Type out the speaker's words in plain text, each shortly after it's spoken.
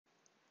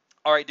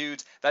All right,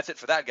 dudes, that's it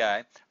for that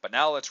guy. But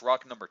now let's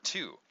rock number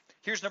 2.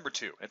 Here's number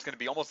 2. It's going to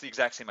be almost the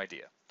exact same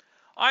idea.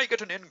 I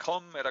get an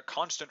income at a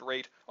constant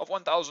rate of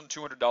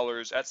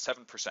 $1,200 at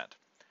 7%.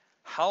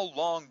 How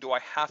long do I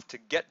have to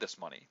get this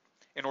money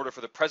in order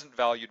for the present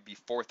value to be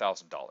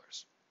 $4,000?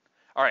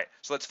 All right,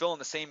 so let's fill in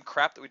the same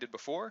crap that we did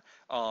before.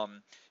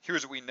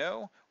 Here's what we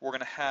know. We're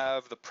going to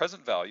have the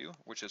present value,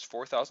 which is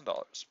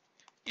 $4,000,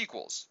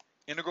 equals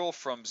integral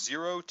from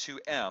 0 to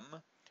m.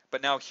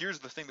 But now here's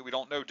the thing that we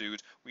don't know,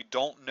 dudes. We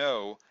don't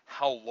know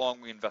how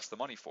long we invest the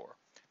money for.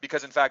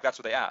 Because in fact, that's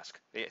what they ask.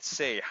 They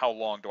say, how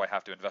long do I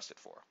have to invest it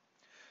for?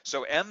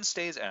 So m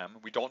stays m.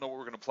 We don't know what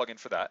we're going to plug in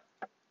for that.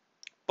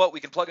 But we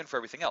can plug in for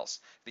everything else.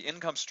 The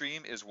income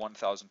stream is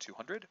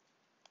 1,200.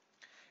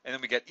 And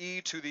then we get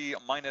e to the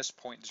minus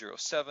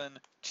 0.07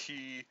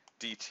 t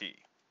dt.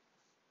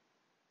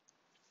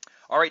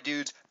 All right,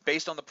 dudes,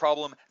 based on the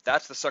problem,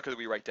 that's the sucker that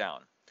we write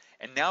down.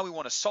 And now we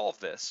want to solve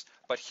this,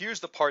 but here's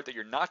the part that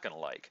you're not going to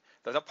like.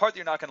 The part that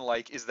you're not going to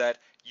like is that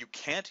you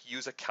can't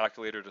use a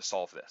calculator to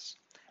solve this.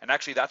 And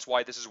actually, that's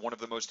why this is one of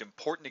the most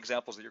important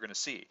examples that you're going to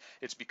see.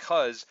 It's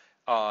because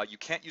you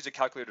can't use a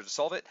calculator to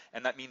solve it,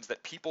 and that means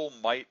that people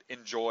might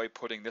enjoy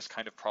putting this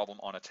kind of problem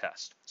on a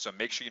test. So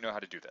make sure you know how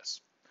to do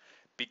this.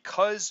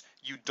 Because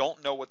you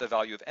don't know what the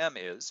value of m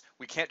is,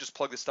 we can't just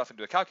plug this stuff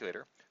into a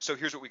calculator. So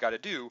here's what we got to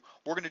do.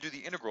 We're going to do the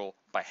integral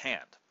by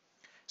hand.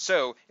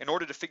 So in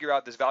order to figure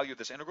out this value of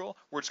this integral,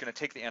 we're just going to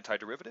take the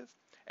antiderivative.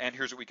 And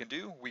here's what we can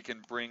do. We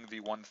can bring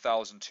the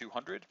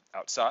 1,200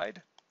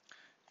 outside.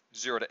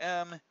 0 to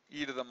m,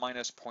 e to the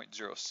minus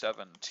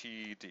 0.07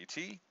 t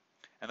dt.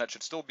 And that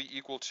should still be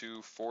equal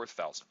to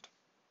 4,000.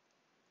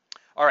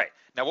 All right,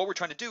 now what we're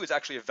trying to do is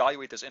actually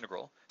evaluate this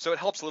integral. So it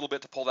helps a little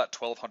bit to pull that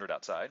 1,200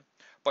 outside.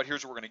 But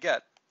here's what we're going to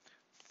get.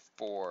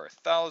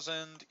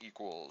 4,000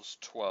 equals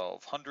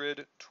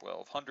 1,200,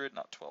 1,200,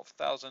 not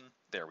 12,000.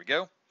 There we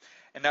go.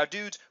 And now,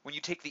 dudes, when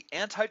you take the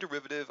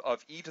antiderivative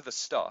of e to the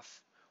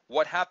stuff,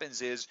 what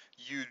happens is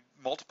you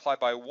multiply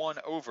by 1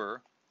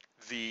 over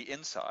the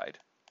inside,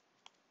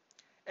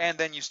 and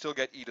then you still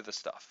get e to the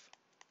stuff.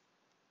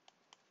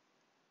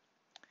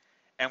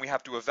 And we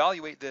have to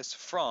evaluate this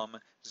from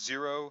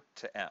 0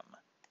 to m.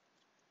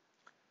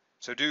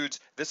 So dudes,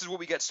 this is what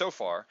we get so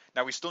far.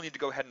 Now we still need to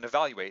go ahead and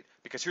evaluate,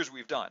 because here's what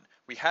we've done.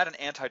 We had an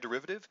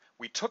antiderivative,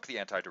 we took the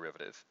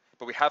antiderivative,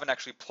 but we haven't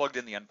actually plugged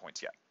in the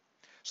endpoints yet.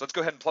 So let's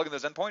go ahead and plug in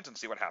those endpoints and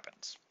see what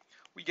happens.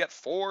 We get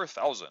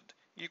 4,000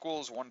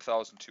 equals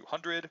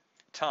 1,200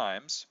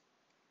 times,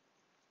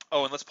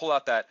 oh, and let's pull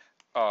out that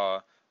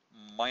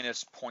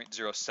minus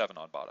 0.07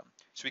 on bottom.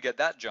 So we get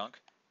that junk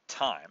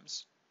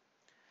times,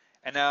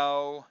 and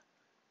now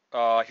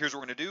here's what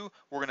we're going to do.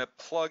 We're going to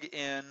plug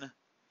in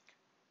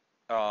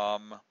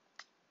m,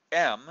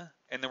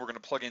 and then we're going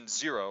to plug in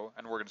 0,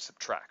 and we're going to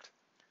subtract.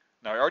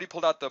 Now I already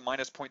pulled out the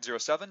minus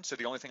 0.07, so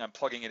the only thing I'm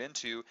plugging it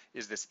into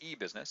is this e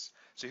business.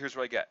 So here's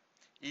what I get.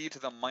 E to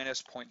the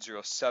minus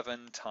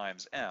 0.07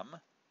 times m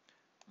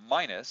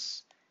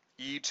minus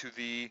e to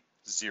the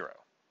 0.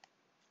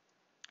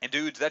 And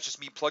dudes, that's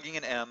just me plugging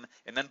in m,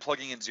 and then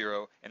plugging in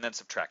 0, and then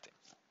subtracting.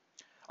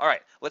 All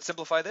right, let's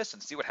simplify this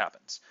and see what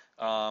happens.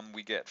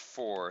 We get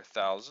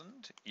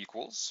 4,000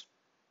 equals,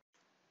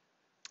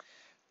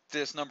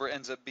 this number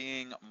ends up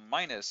being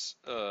minus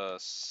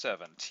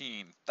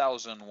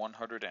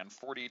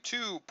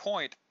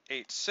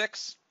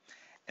 17,142.86.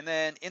 And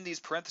then in these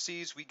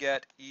parentheses, we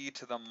get e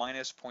to the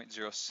minus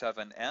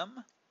 0.07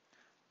 m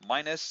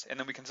minus, and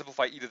then we can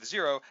simplify e to the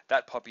 0.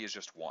 That puppy is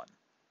just 1.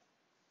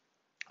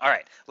 All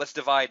right, let's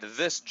divide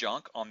this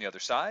junk on the other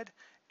side,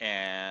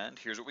 and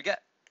here's what we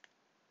get.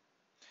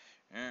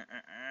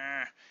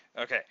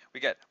 Okay,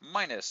 we get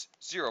minus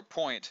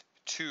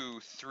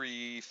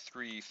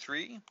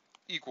 0.2333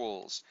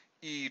 equals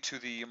e to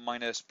the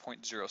minus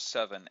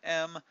 0.07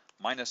 m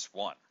minus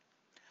 1.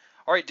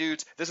 All right,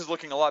 dudes, this is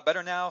looking a lot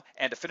better now,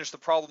 and to finish the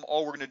problem,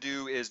 all we're going to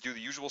do is do the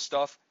usual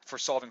stuff for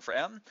solving for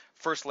m.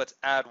 First, let's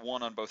add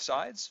 1 on both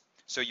sides.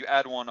 So you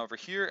add 1 over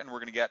here, and we're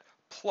going to get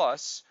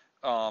plus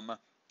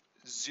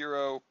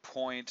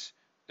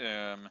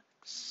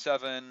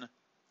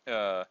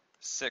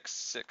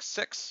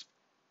 0.7666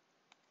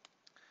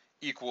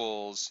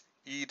 equals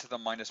e to the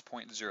minus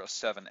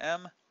 0.07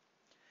 m.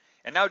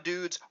 And now,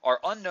 dudes, our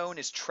unknown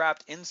is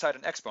trapped inside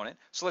an exponent,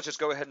 so let's just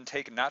go ahead and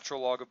take natural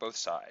log of both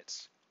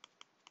sides.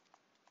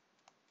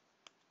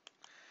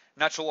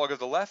 Natural log of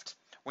the left,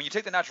 when you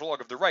take the natural log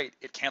of the right,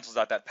 it cancels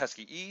out that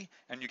pesky e,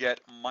 and you get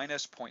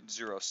minus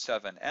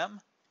 0.07 m.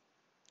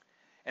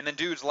 And then,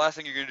 dudes, the last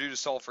thing you're going to do to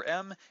solve for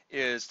m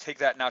is take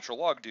that natural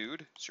log,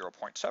 dude,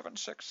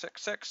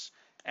 0.7666,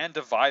 and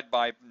divide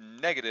by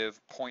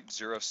negative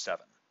 0.07.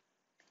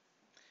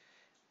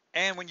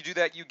 And when you do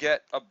that, you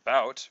get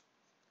about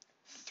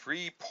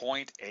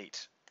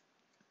 3.8.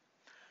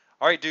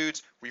 All right,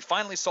 dudes, we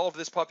finally solved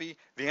this puppy.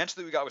 The answer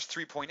that we got was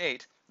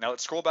 3.8. Now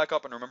let's scroll back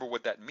up and remember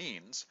what that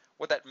means.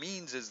 What that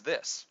means is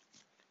this.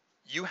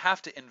 You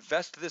have to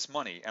invest this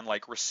money and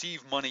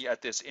receive money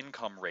at this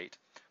income rate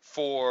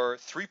for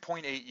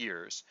 3.8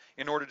 years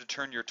in order to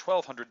turn your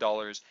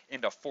 $1,200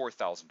 into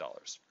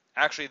 $4,000.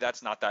 Actually,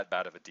 that's not that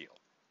bad of a deal.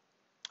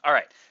 All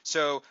right,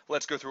 so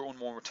let's go through it one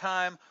more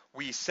time.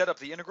 We set up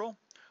the integral.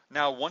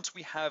 Now, once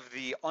we have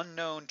the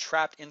unknown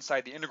trapped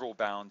inside the integral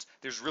bounds,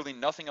 there's really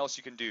nothing else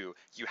you can do.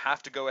 You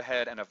have to go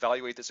ahead and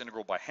evaluate this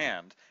integral by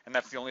hand, and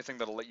that's the only thing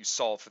that'll let you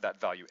solve for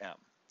that value m.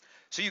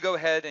 So you go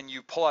ahead and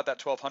you pull out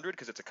that 1200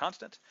 because it's a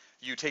constant.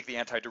 You take the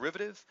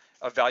antiderivative,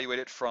 evaluate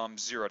it from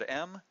 0 to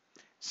m,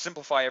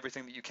 simplify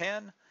everything that you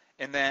can,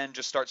 and then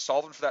just start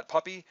solving for that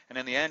puppy. And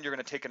in the end, you're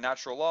going to take a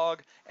natural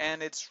log,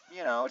 and it's,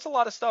 it's a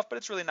lot of stuff, but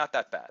it's really not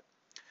that bad.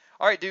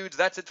 All right, dudes,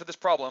 that's it for this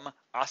problem.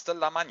 Hasta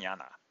la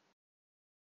mañana.